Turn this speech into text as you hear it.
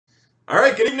All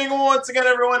right, good evening once again,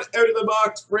 everyone. Out of the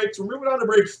box breaks. We're moving on to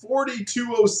break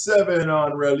 4207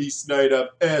 on release night of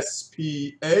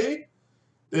SPA.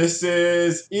 This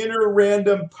is Inner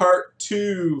Random Part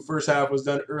 2. First half was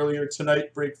done earlier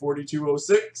tonight, break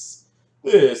 4206.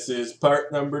 This is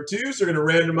part number 2, so we're going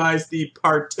to randomize the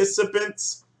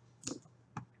participants.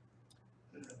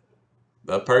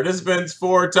 The participants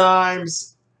 4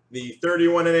 times. The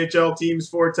 31 NHL teams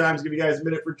 4 times. Give you guys a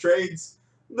minute for trades.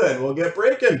 Then we'll get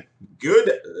breaking. Good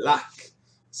luck.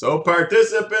 So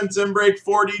participants in break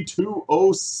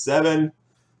 4207.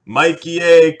 Mikey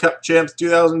A, Cup Champs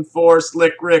 2004,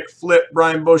 Slick Rick, Flip,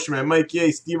 Brian Boschman, Mikey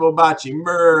A, Steve Obacci,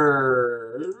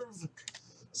 Merv,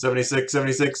 76,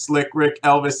 Slick Rick,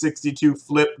 Elvis 62,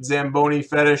 Flip, Zamboni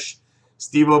Fetish,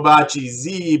 Steve Obacci,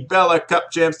 Z, Bella, Cup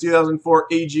Champs 2004,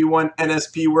 AG1,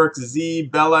 NSP Works, Z,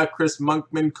 Bella, Chris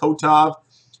Monkman, Kotov,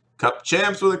 Cup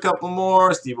Champs with a couple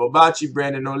more, Steve Obacci,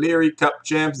 Brandon O'Leary, Cup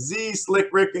Champs, Z, Slick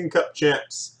Rick, and Cup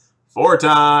Champs. 4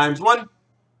 times. 1,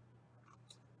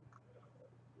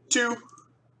 2,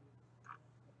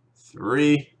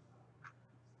 3,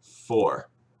 4.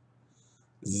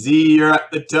 Z, you're at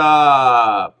the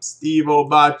top. Steve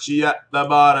Obacci at the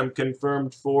bottom.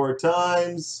 Confirmed 4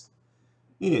 times.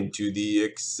 Into the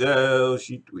Excel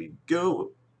sheet we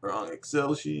go. Wrong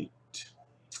Excel sheet.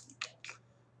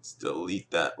 Let's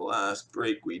delete that last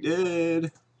break we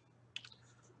did.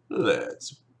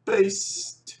 Let's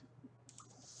paste.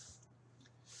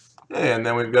 And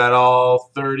then we've got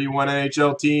all 31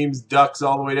 NHL teams. Ducks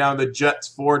all the way down to the Jets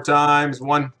 4 times.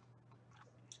 1,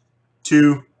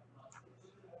 2,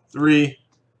 3,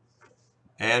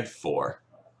 and 4.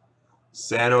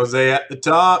 San Jose at the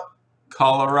top.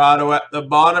 Colorado at the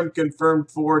bottom. Confirmed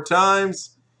 4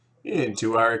 times.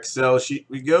 Into our Excel sheet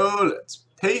we go. Let's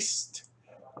paste.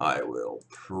 I will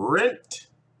print.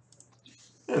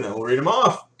 And then we'll read them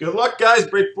off. Good luck, guys.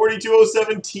 Break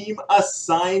 4207 team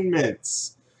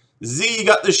assignments. Z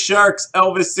got the Sharks,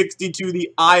 Elvis 62,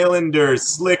 the Islanders,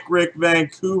 Slick Rick,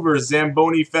 Vancouver,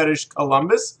 Zamboni Fetish,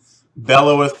 Columbus,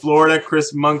 Bella with Florida,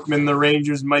 Chris Monkman, the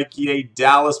Rangers, Mikey A,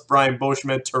 Dallas, Brian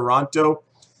Boschman, Toronto,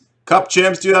 Cup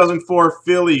Champs 2004,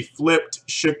 Philly, flipped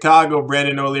Chicago,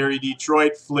 Brandon O'Leary,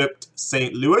 Detroit, flipped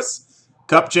St. Louis,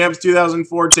 Cup Champs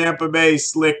 2004, Tampa Bay,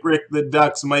 Slick Rick, the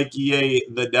Ducks, Mikey A,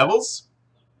 the Devils.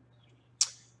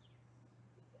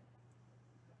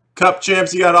 Cup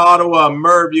Champs, you got Ottawa.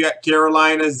 Merv, you got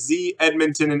Carolina. Z,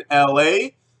 Edmonton, and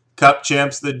LA. Cup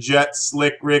Champs, the Jets.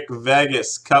 Slick Rick,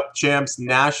 Vegas. Cup Champs,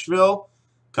 Nashville.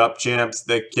 Cup Champs,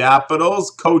 the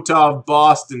Capitals. Kotov,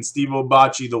 Boston. Steve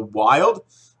Obacci, the Wild.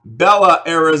 Bella,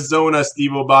 Arizona.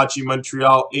 Steve Obacci,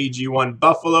 Montreal. AG1,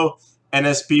 Buffalo.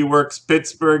 NSP Works,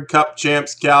 Pittsburgh. Cup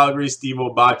Champs, Calgary. Steve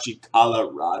Obacci,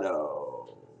 Colorado.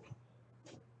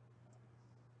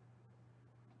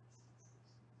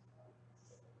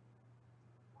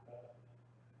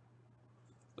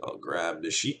 I'll grab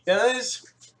the sheet, guys.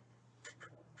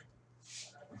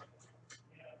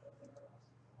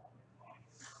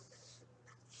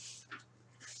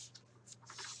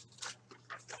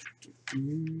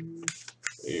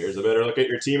 Here's a better look at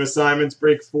your team assignments.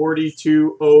 Break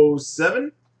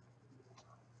 4207.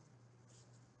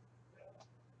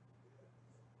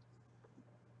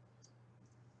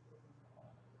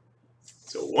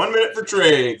 So 1 minute for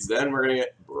trades. Then we're going to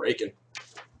get breaking.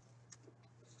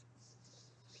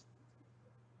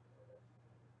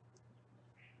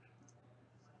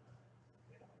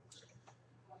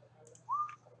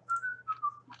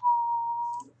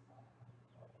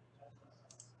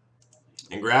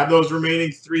 And grab those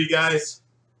remaining 3, guys.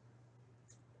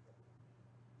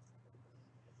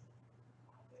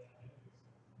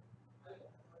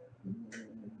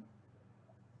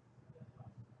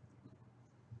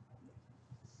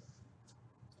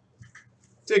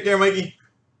 Take care, Mikey.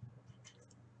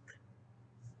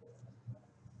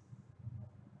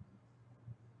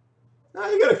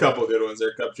 You got a couple good ones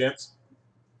there, Cup Champs.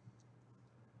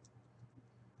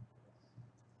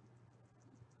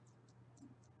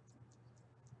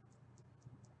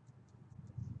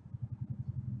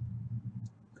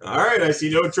 All right, I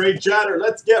see no trade chatter.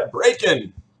 Let's get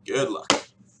breaking. Good luck.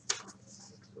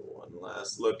 So one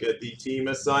last look at the team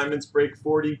assignments. Break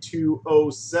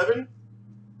 4207.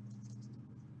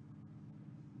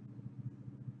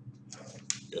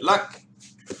 Good luck.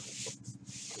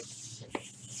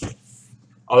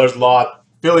 Oh, there's a lot.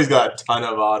 Philly's got a ton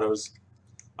of autos.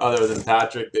 Other than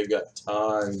Patrick, they've got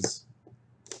tons.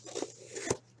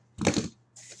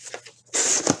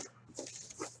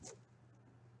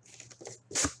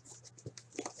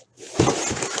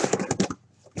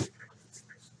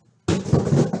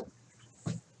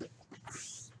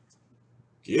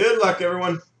 Good luck,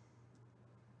 everyone.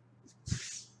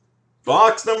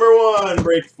 Box number 1,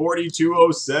 break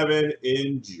 4207.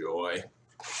 Enjoy.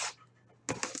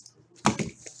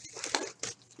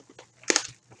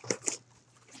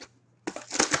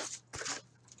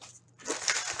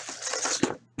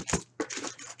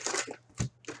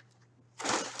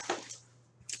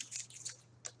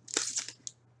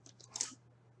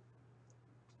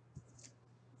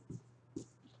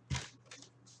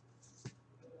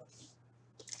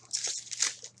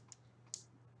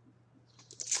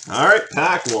 All right,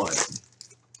 pack 1.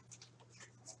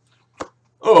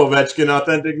 Ovechkin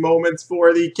authentic moments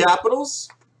for the Capitals.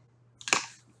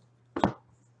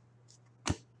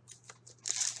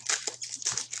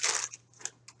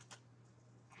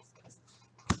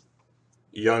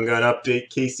 Young Gun update,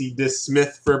 Casey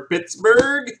DeSmith for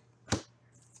Pittsburgh.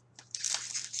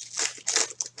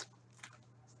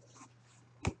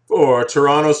 For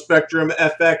Toronto Spectrum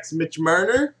FX, Mitch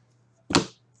Marner.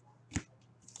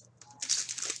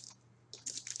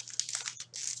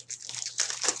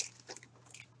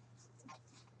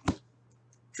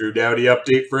 Drew Doughty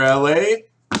update for LA.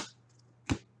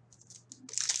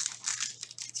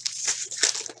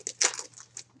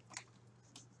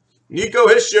 Nico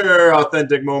Hischier,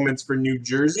 authentic moments for New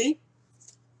Jersey.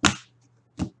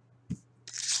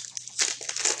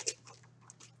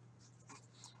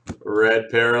 Red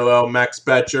parallel, Max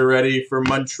Pacioretty for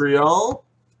Montreal.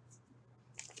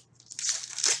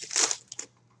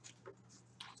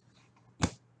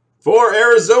 For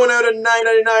Arizona to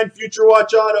 999 Future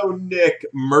Watch Auto, Nick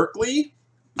Merkley.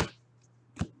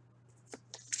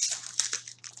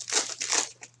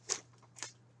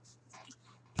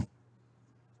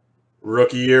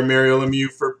 Rookie year, Mario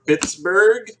Lemieux for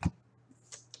Pittsburgh.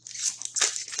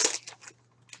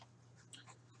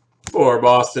 For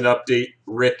Boston update,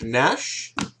 Rick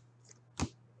Nash.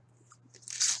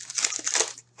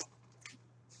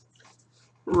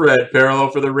 Red parallel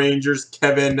for the Rangers,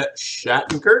 Kevin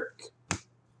Shattenkirk.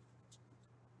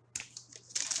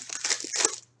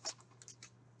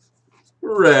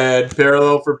 Red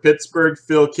parallel for Pittsburgh,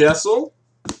 Phil Kessel.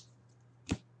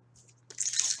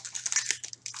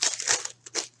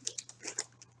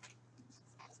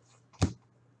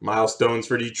 Milestones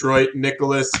for Detroit,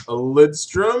 Nicholas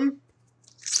Lidstrom.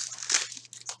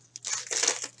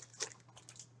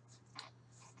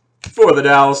 For the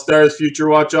Dallas Stars, Future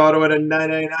Watch Auto at a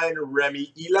 999,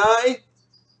 Remy Eli.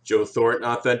 Joe Thornton,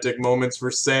 authentic moments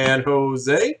for San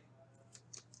Jose.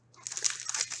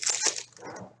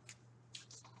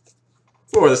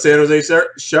 For the San Jose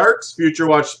Sharks, Future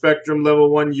Watch Spectrum Level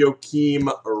 1,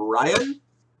 Joakim Ryan.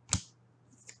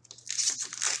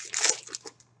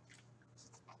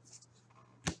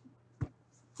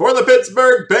 For the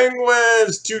Pittsburgh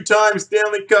Penguins, 2-time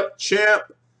Stanley Cup champ,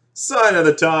 Sign of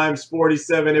the Times,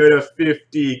 47 out of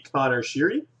 50, Connor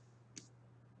Sheary.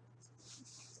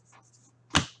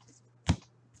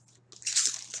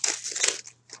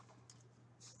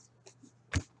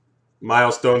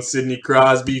 Milestone, Sidney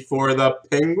Crosby for the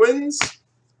Penguins.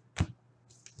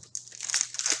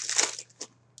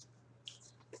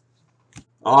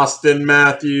 Austin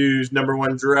Matthews,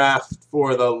 #1 draft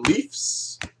for the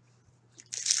Leafs.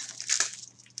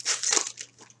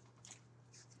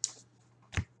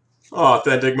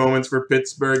 Authentic moments for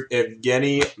Pittsburgh,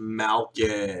 Evgeny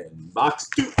Malkin. Box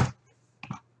 2.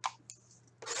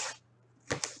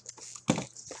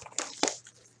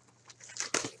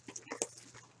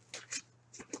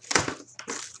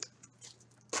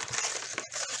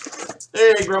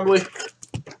 Hey, Grumbly.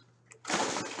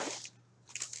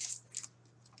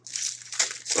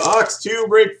 Box 2,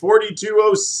 break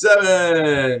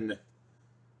 4207.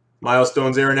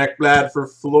 Milestones, Aaron Ekblad for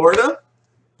Florida.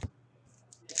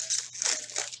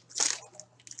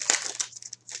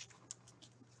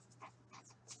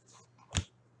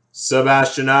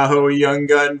 Sebastian Aho, Young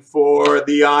Gun for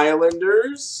the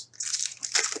Islanders.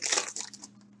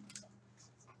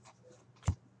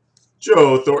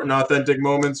 Joe Thornton, authentic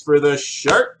moments for the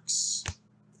Sharks.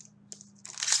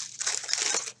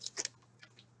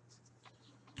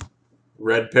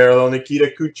 Red parallel,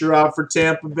 Nikita Kucherov for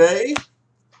Tampa Bay.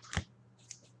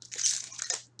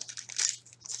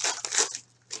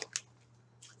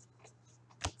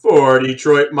 For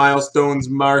Detroit, milestones,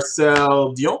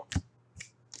 Marcel Dion.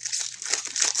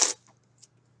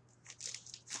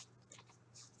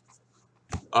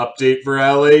 Update for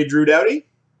LA, Drew Doughty.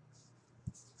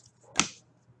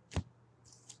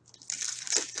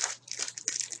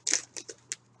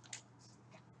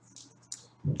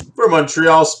 For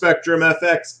Montreal Spectrum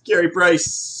FX, Gary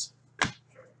Price.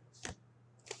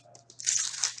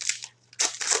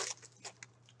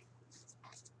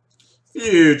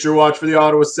 Future Watch for the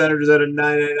Ottawa Senators at a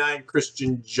 999,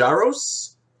 Christian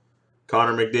Jaros.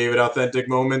 Connor McDavid Authentic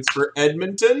Moments for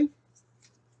Edmonton.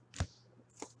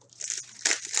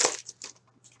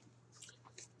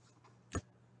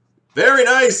 Very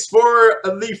nice for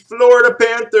the Florida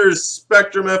Panthers.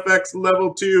 Spectrum FX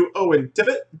Level 2, Owen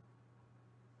Tippett.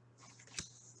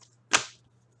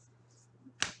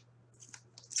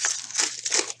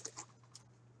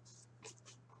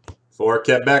 For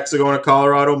Quebec, so going to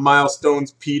Colorado,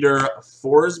 Milestones, Peter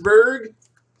Forsberg.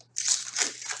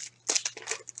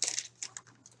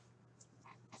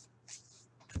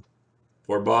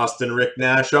 For Boston, Rick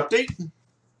Nash update.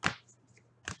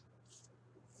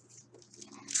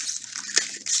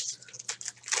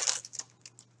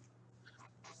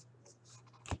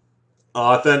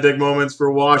 Authentic Moments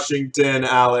for Washington,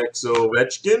 Alex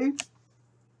Ovechkin.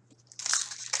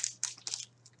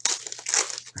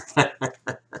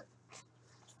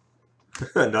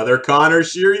 Another Connor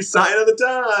Sheary sign of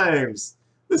the times.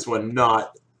 This one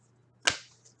not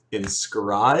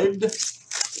inscribed.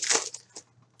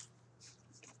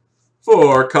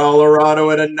 For Colorado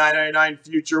at a 999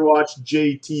 Future Watch,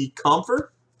 JT Compher.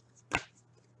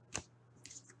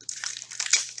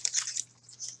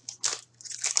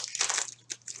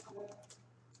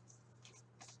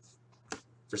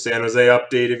 For San Jose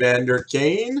update, Evander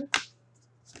Kane.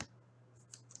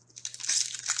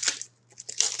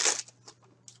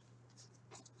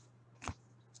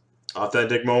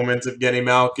 Authentic Moments of Evgeny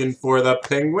Malkin for the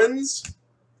Penguins.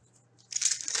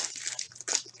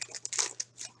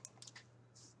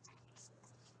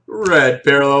 Red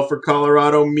Parallel for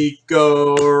Colorado,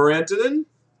 Mikko Rantanen.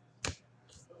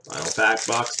 Final pack,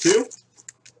 box 2.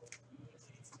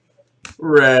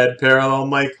 Red Parallel,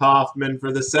 Mike Hoffman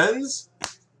for the Sens.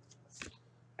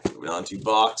 Moving on to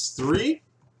box 3.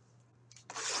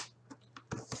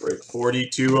 Break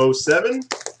 4207.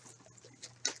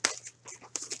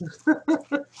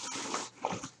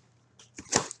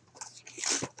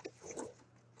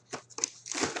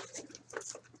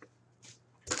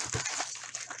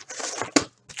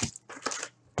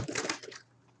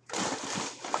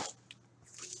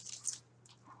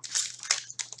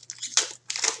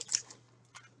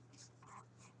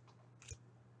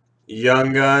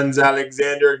 Young Guns,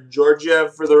 Alexander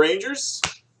Georgiev for the Rangers.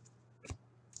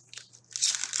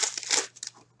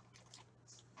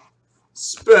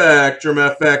 Spectrum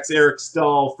FX, Eric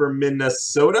Stahl for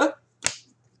Minnesota.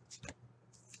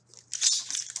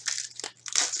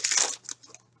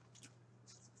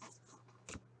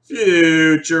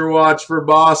 Future Watch for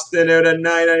Boston out of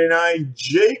 999,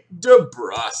 Jake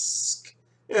DeBrusk.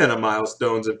 And a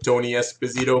Milestones of Tony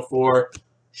Esposito for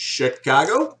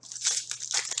Chicago.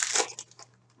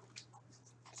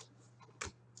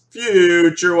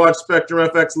 Future Watch Spectrum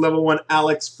FX Level 1,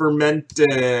 Alex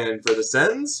Fermenton for the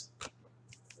Sens.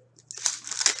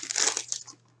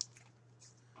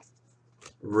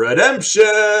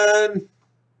 Redemption.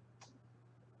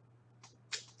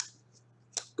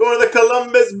 Going to the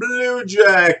Columbus Blue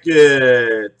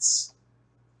Jackets.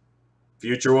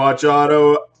 Future Watch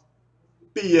Auto,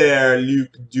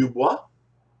 Pierre-Luc Dubois.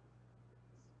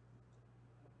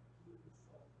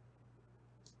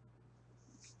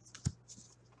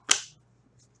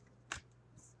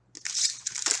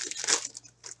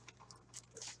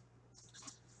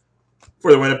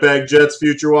 For the Winnipeg Jets,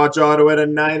 Future Watch Auto at a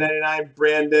 999,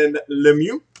 Brandon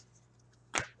Lemieux.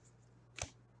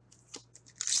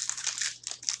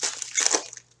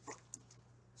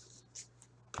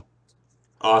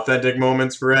 Authentic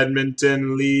Moments for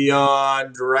Edmonton,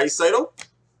 Leon Draisaitl.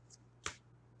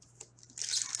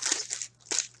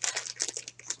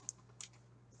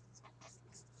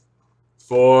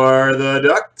 For the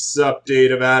Ducks,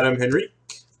 update of Adam Henrique.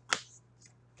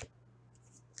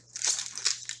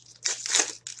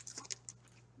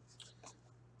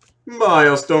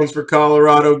 Milestones for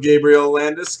Colorado, Gabriel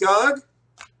Landeskog.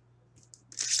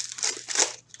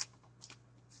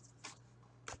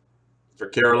 For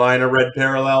Carolina, Red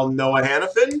Parallel, Noah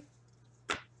Hannafin.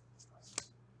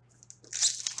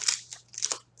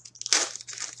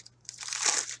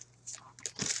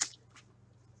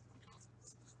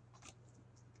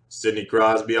 Sidney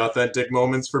Crosby, Authentic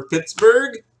Moments for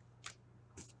Pittsburgh.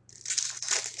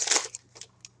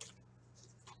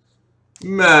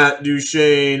 Matt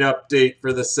Duchene, update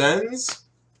for the Sens.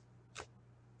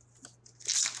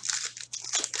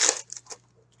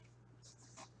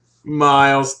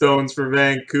 Milestones for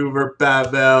Vancouver,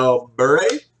 Pavel Bure.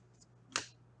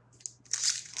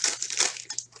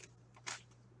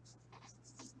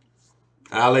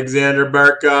 Alexander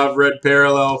Barkov, Red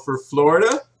Parallel for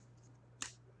Florida.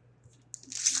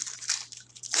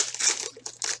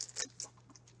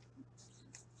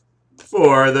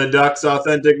 For the Ducks,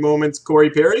 Authentic Moments, Corey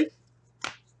Perry.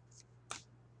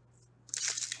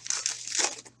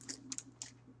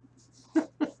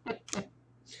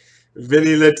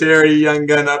 Vinny Lettieri Young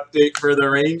Gun update for the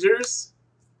Rangers.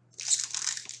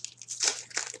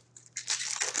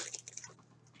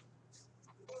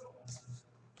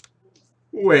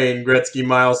 Wayne Gretzky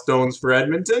Milestones for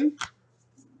Edmonton.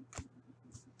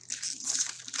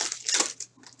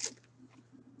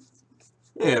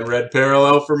 And red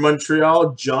parallel for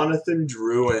Montreal, Jonathan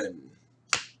Drouin.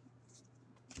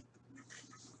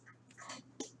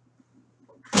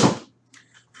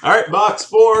 All right, box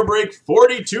 4, break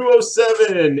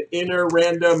 4207, inner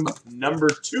random number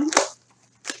 2.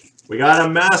 We got a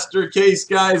master case,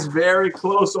 guys. Very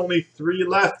close, only 3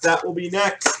 left. That will be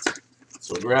next.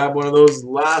 So grab one of those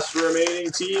last remaining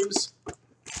teams.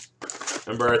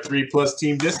 Remember our 3+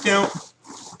 team discount.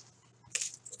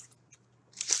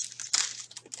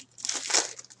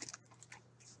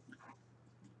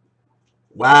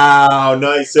 Wow,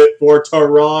 nice hit for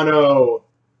Toronto.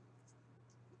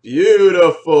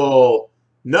 Beautiful.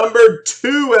 Number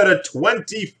 2 out of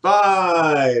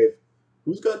 25.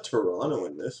 Who's got Toronto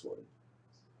in this one?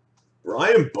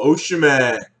 Brian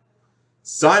Beauchemin.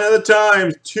 Sign of the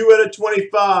times, 2 out of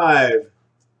 25.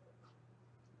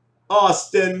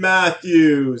 Austin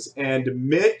Matthews and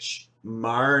Mitch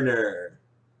Marner.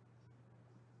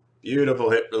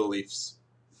 Beautiful hit for the Leafs.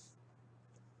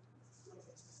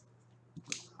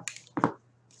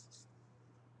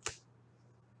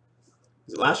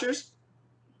 Is it last year's?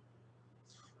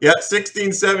 Yeah,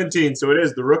 16-17. So it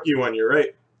is the rookie one. You're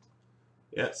right.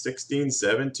 Yeah,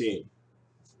 16-17.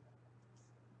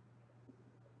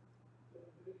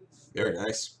 Very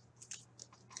nice.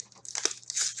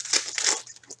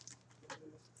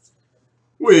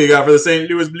 We got for the St.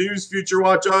 Louis Blues Future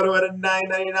Watch Auto at a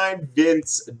 $9.99,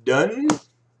 Vince Dunn.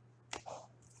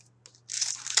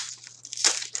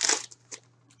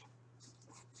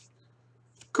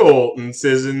 Colton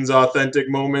Sissons Authentic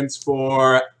Moments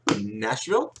for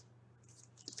Nashville.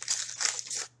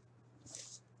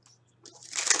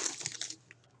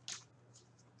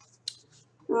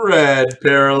 Red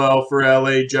parallel for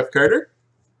LA, Jeff Carter.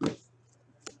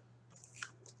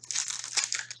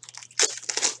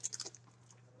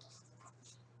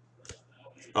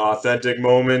 Authentic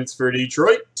Moments for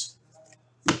Detroit.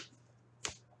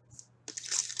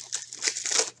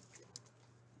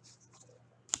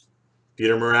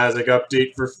 Peter Mrazek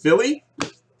update for Philly.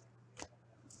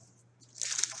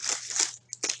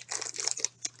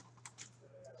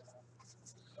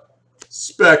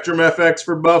 Spectrum FX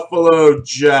for Buffalo,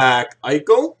 Jack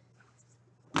Eichel.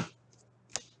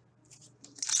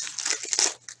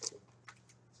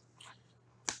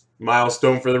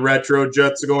 Milestone for the Retro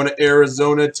Jets are going to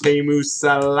Arizona, Teemu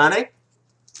Salane.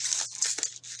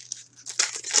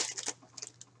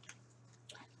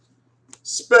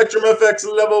 Spectrum FX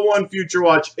Level 1 Future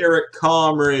Watch, Eric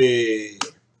Comrie.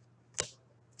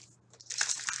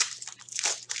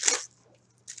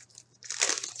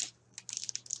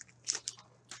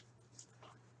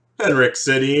 Henrik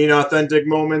Sedin, Authentic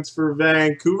Moments for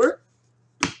Vancouver.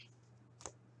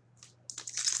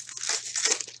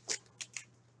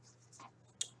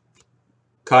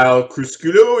 Kyle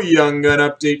Kruskulo, Young Gun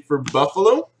update for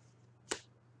Buffalo.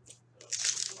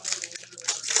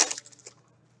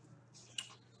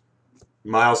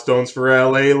 Milestones for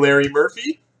LA, Larry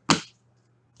Murphy.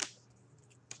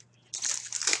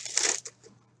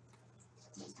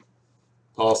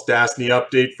 Paul Stastny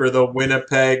update for the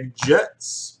Winnipeg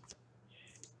Jets.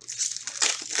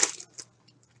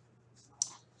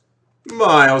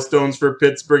 Milestones for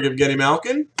Pittsburgh, Evgeny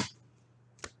Malkin.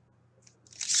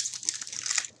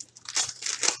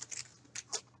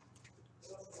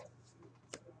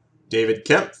 David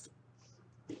Kempf,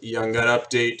 Young Gun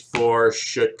update for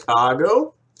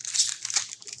Chicago.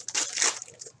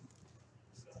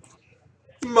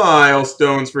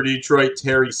 Milestones for Detroit,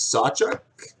 Terry Sawchuk.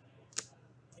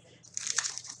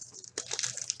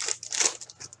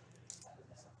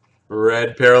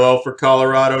 Red parallel for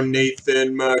Colorado,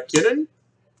 Nathan McKinnon.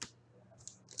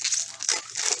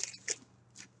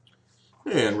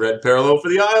 And red parallel for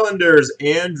the Islanders,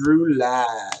 Andrew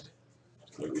Ladd.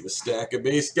 Move a stack of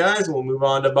base, guys. We'll move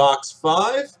on to box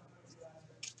 5.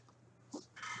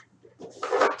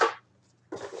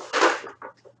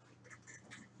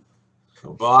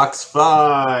 So box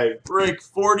 5, break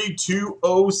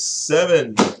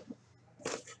 4207.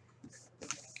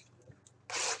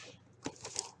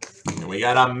 And we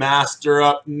got a master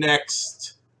up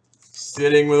next,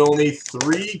 sitting with only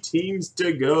 3 teams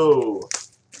to go.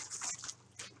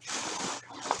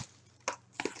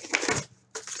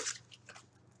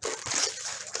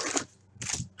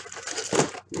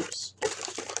 Oops.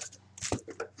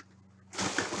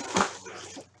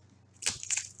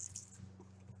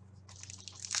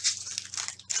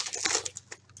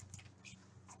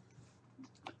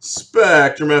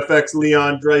 Spectrum FX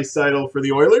Leon Draisaitl for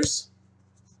the Oilers.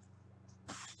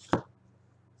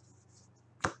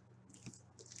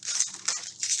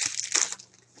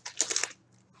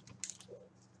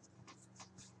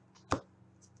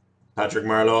 Patrick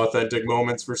Marleau Authentic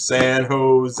Moments for San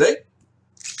Jose.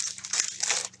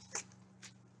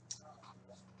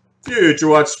 Future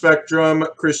Watch Spectrum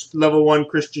Level 1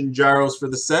 Christian Jaros for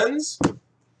the Sens.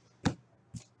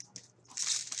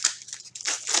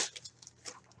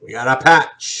 We got a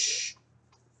patch.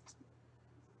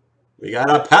 We got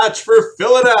a patch for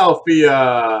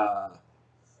Philadelphia.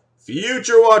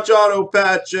 Future Watch Auto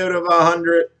patch out of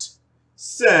 100.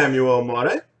 Samuel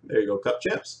Mortar. There you go, Cup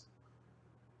Champs.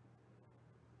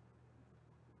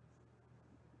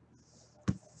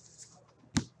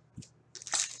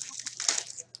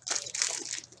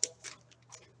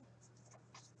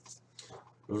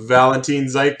 Valentin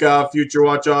Zykov, Future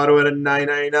Watch Auto at a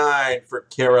 $9.99 for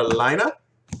Carolina.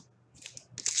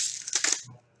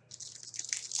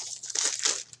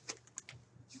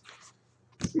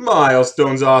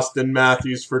 Milestones Austin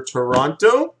Matthews for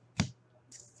Toronto.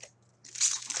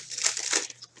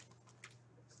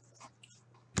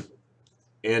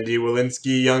 Andy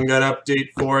Welinski Young Gun update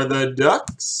for the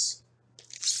Ducks.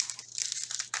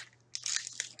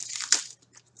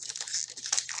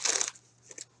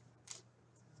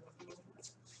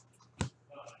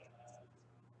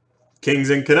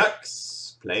 Kings and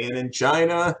Canucks playing in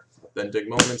China. Authentic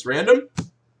Moments random.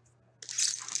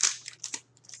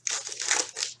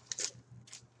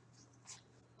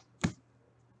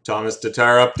 Thomas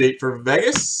Tatar update for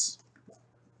Vegas.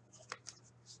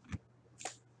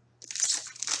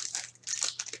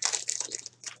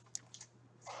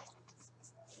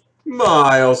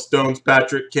 Milestones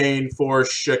Patrick Kane for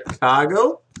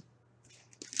Chicago.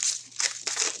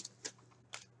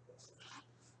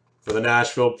 For the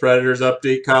Nashville Predators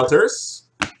update, Kyle Turris.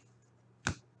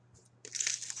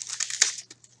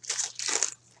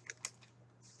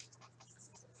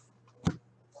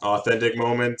 Authentic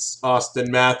Moments, Austin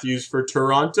Matthews for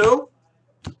Toronto.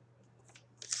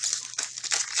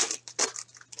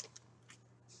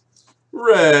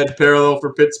 Red Parallel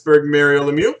for Pittsburgh, Mario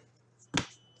Lemieux.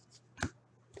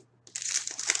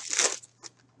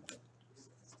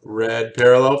 Red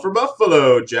Parallel for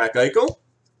Buffalo, Jack Eichel.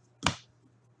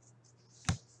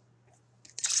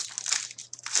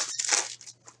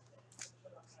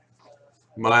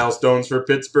 Milestones for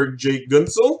Pittsburgh, Jake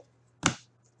Gunsel.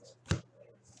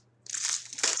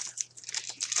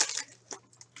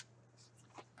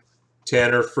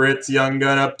 Tanner Fritz, Young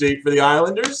Gun update for the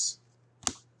Islanders.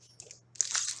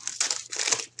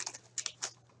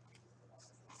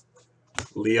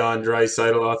 Leon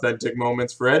Draisaitl Authentic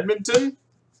Moments for Edmonton.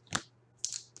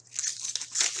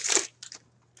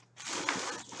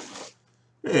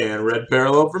 And Red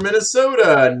Parallel for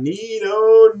Minnesota,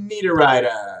 Nino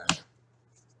Niederreiter.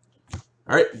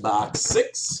 All right, box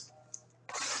 6.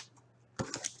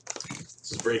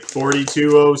 This is break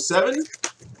 4207.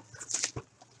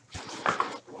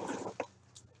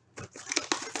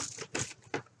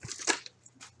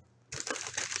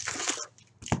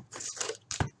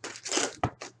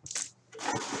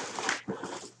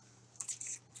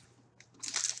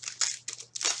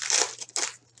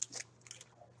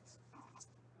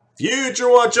 Future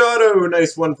Watch Auto,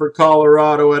 nice one for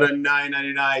Colorado at a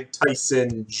 $9.99.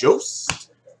 Tyson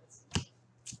Jost.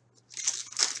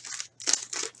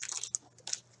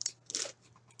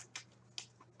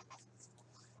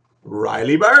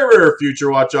 Riley Barber, Future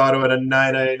Watch Auto at a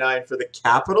 $9.99 for the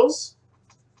Capitals.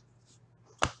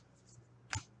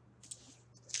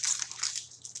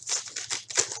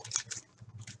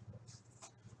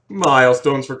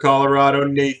 Milestones for Colorado,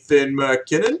 Nathan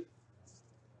McKinnon.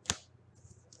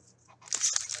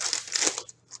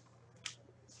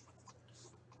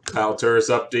 Kyle Turris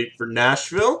update for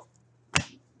Nashville.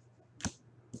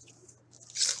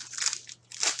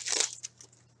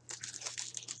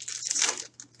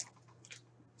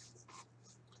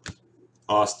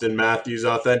 Austin Matthews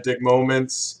Authentic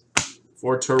Moments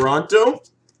for Toronto.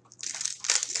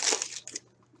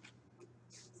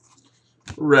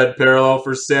 Red Parallel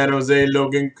for San Jose,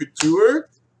 Logan Couture.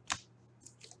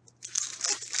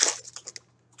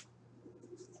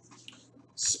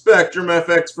 Spectrum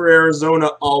FX for Arizona,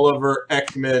 Oliver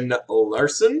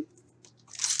Ekman-Larsson.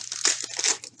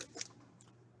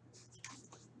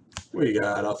 We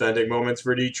got Authentic Moments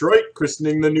for Detroit,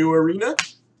 christening the new arena.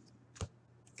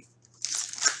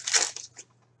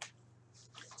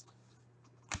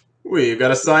 We've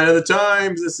got a Sign of the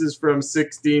Times. This is from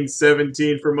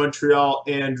 1617 for Montreal,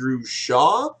 Andrew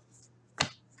Shaw.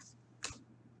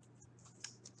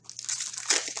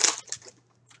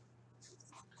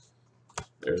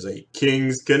 There's a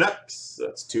Kings Canucks.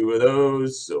 That's 2 of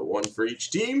those, so 1 for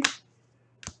each team.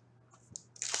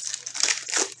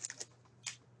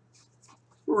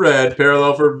 Red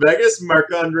parallel for Vegas,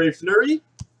 Marc-Andre Fleury.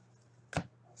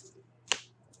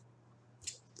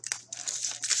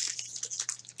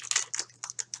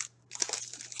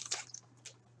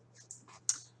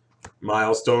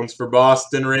 Milestones for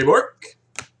Boston, Ray Bork.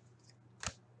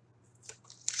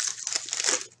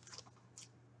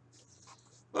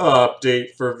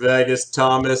 Update for Vegas,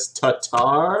 Thomas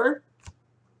Tatar.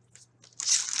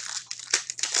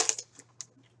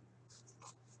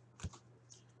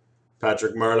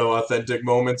 Patrick Marleau, authentic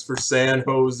moments for San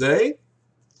Jose.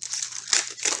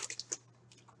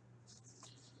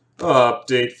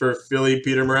 Update for Philly,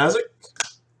 Peter Mrazek.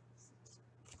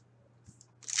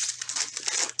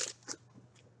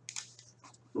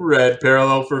 Red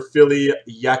parallel for Philly,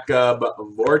 Jakub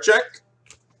Voracek.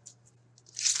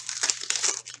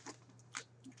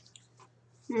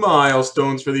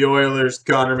 Milestones for the Oilers,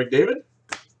 Connor McDavid.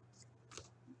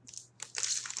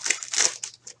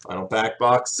 Final pack,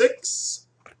 box 6.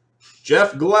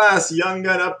 Jeff Glass, Young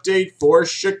Gun update for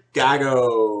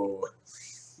Chicago.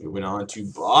 Moving on to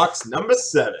box number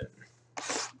 7.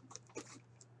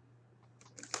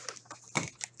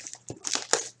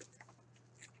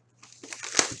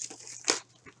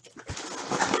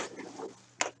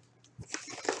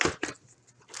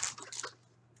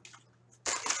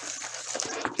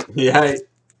 Yeah,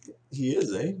 he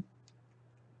is, eh?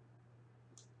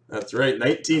 That's right,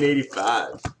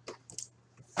 1985.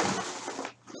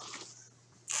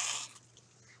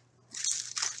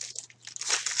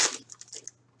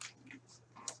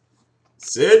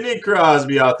 Sidney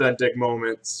Crosby, authentic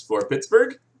moments for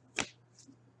Pittsburgh.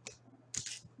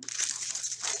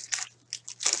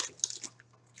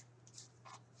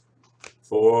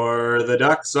 For the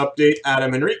Ducks, update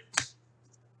Adam Henrique.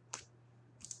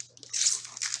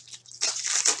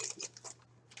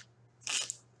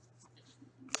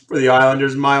 For the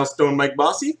Islanders, milestone Mike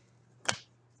Bossy.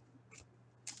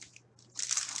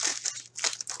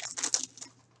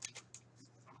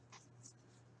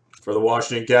 For the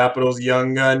Washington Capitals,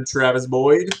 Young Gun Travis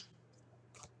Boyd.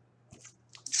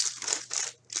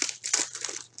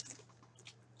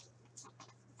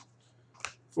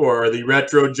 For the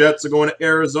Retro Jets, are going to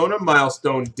Arizona,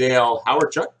 milestone Dale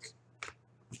Hawerchuk.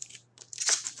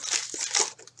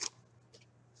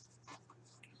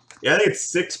 Yeah, I think it's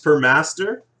 6 per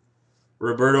master.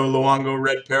 Roberto Luongo,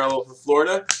 red parallel for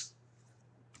Florida.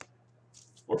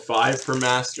 Or 5 per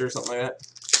master, something like that.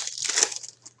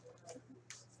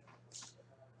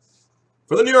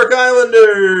 For the New York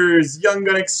Islanders, Young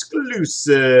Gun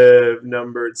exclusive,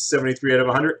 numbered 73 out of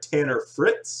 100, Tanner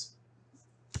Fritz.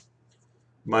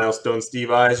 Milestone Steve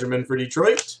Yzerman for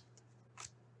Detroit.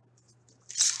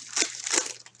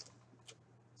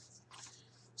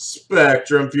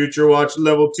 Spectrum Future Watch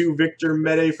Level 2, Victor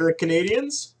Mete for the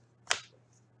Canadiens.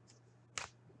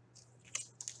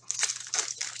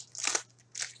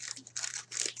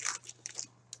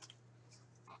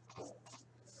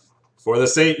 For the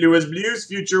St. Louis Blues,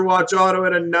 Future Watch Auto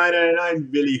at a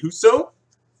 999, Ville Husso.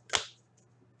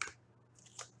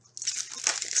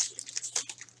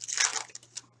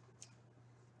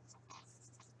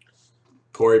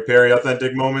 Corey Perry,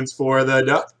 authentic moments for the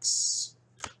Ducks.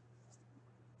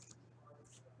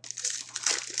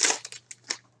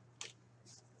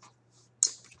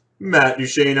 Matt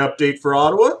Duchene, update for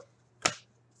Ottawa.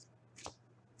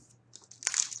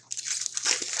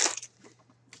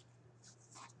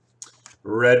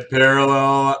 Red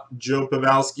parallel, Joe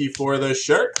Pavelski for the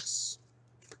Sharks.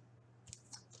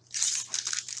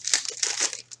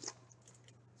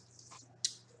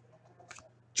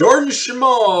 Jordan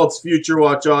Schmaltz, Future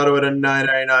Watch Auto at a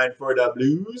 999 for the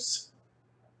Blues.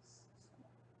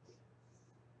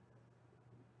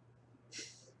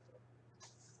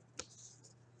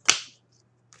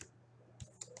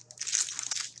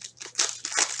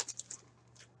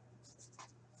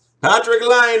 Patrick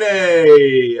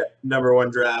Laine,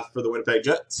 #1 draft for the Winnipeg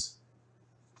Jets.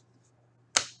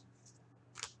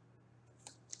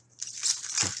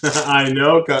 I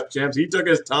know, Cup Champs. He took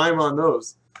his time on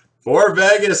those. For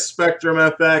Vegas, Spectrum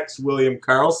FX, William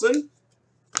Karlsson.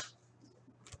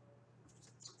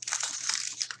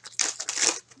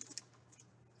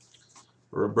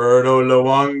 Roberto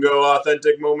Luongo,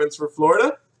 authentic moments for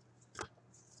Florida.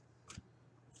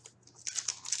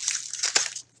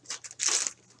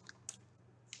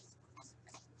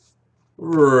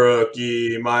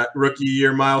 Rookie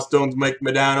year milestones, Mike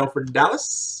Modano for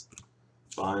Dallas.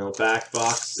 Final pack,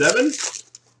 box 7.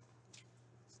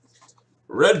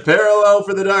 Red parallel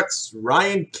for the Ducks,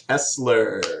 Ryan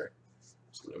Kessler.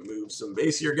 Gonna move some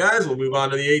base here, guys. We'll move on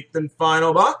to the 8th and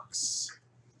final box.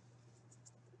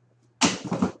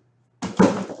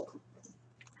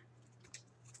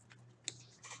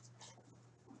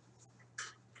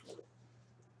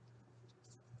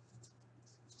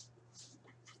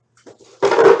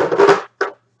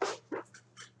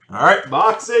 All right,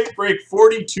 box 8, break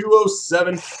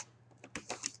 4207.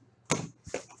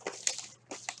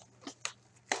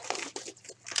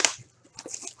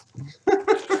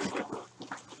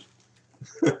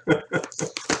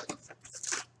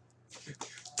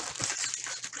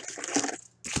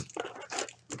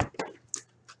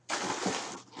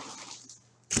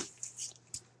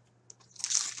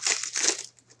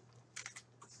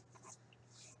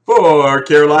 For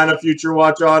Carolina, Future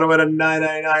Watch Auto at a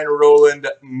 999, Roland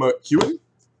McEwen.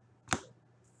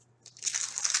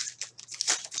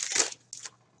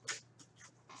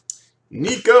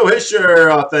 Nico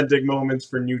Hischier, Authentic Moments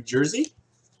for New Jersey.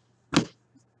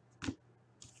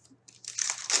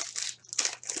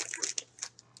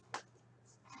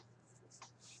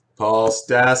 Paul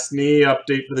Stastny,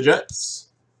 update for the Jets.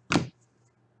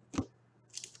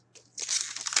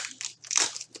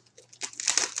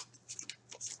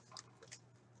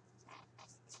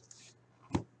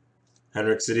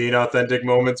 Henrik Sedin, Authentic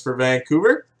Moments for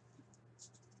Vancouver.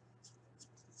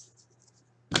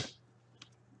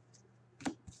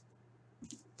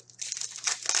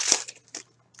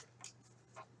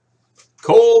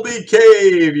 Colby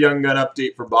Cave, Young Gun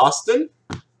update for Boston.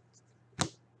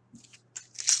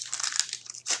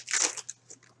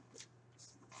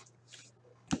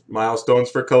 Milestones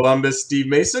for Columbus, Steve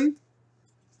Mason.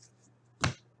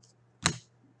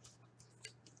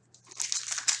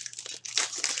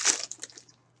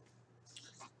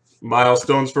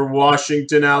 Milestones for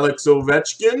Washington, Alex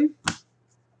Ovechkin.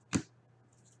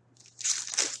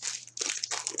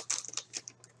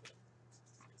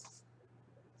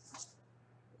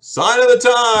 Sign of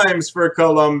the Times for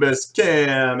Columbus,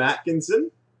 Cam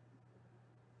Atkinson.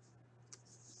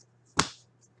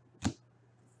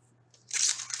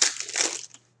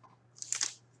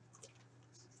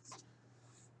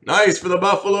 Nice for the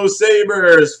Buffalo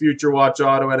Sabres. Future Watch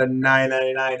Auto at a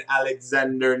 999,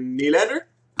 Alexander Nylander.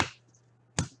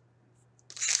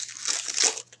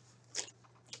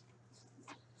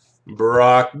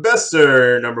 Brock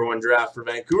Besser, #1 draft for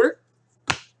Vancouver.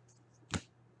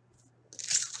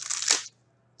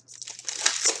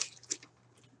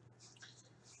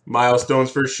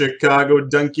 Milestones for Chicago,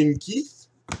 Duncan Keith.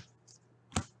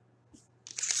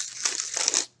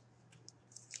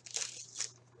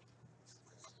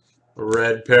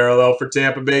 Red parallel for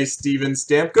Tampa Bay, Steven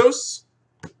Stamkos.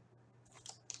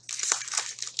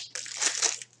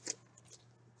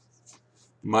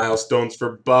 Milestones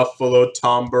for Buffalo,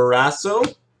 Tom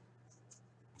Barrasso.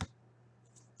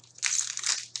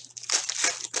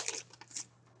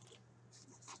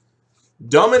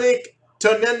 Dominic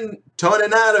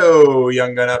Toninato,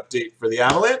 Young Gun update for the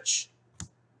Avalanche.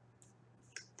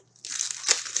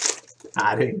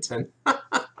 Paddington.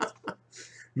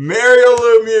 Mario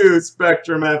Lemieux,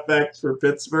 Spectrum FX for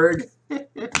Pittsburgh.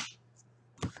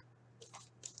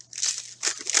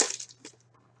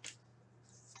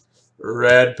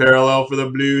 Red parallel for the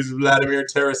Blues, Vladimir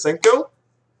Tarasenko.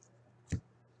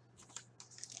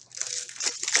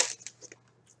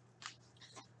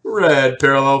 Red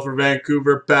parallel for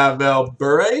Vancouver, Pavel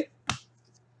Bure.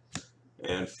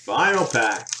 And final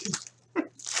pack.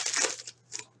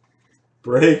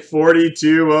 Break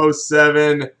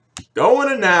 4207. Going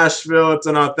to Nashville. It's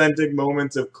an Authentic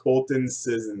Moments of Colton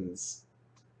Sissons.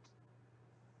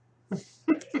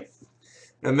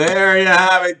 And there you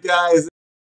have it, guys.